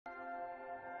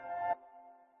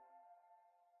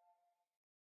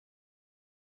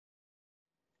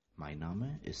Mein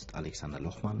Name ist Alexander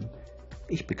Lochmann.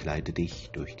 Ich begleite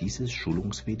dich durch dieses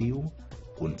Schulungsvideo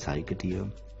und zeige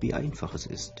dir, wie einfach es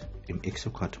ist, im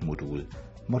exocad-Modul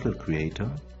Model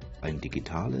Creator ein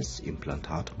digitales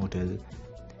Implantatmodell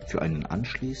für einen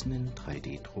anschließenden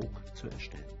 3D-Druck zu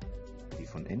erstellen. Die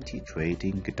von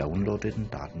NT-Trading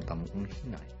gedownloadeten Datenbanken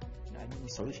hinein. In einem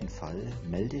solchen Fall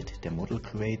meldet der Model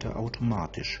Creator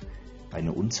automatisch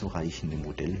eine unzureichende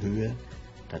Modellhöhe,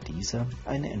 da dieser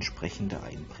eine entsprechende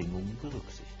Einbringung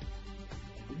berücksichtigt.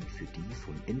 Und für die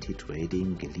von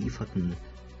NT-Trading gelieferten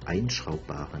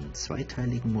einschraubbaren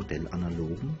zweiteiligen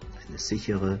Modellanalogen eine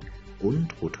sichere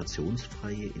und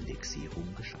rotationsfreie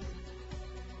Indexierung geschaffen.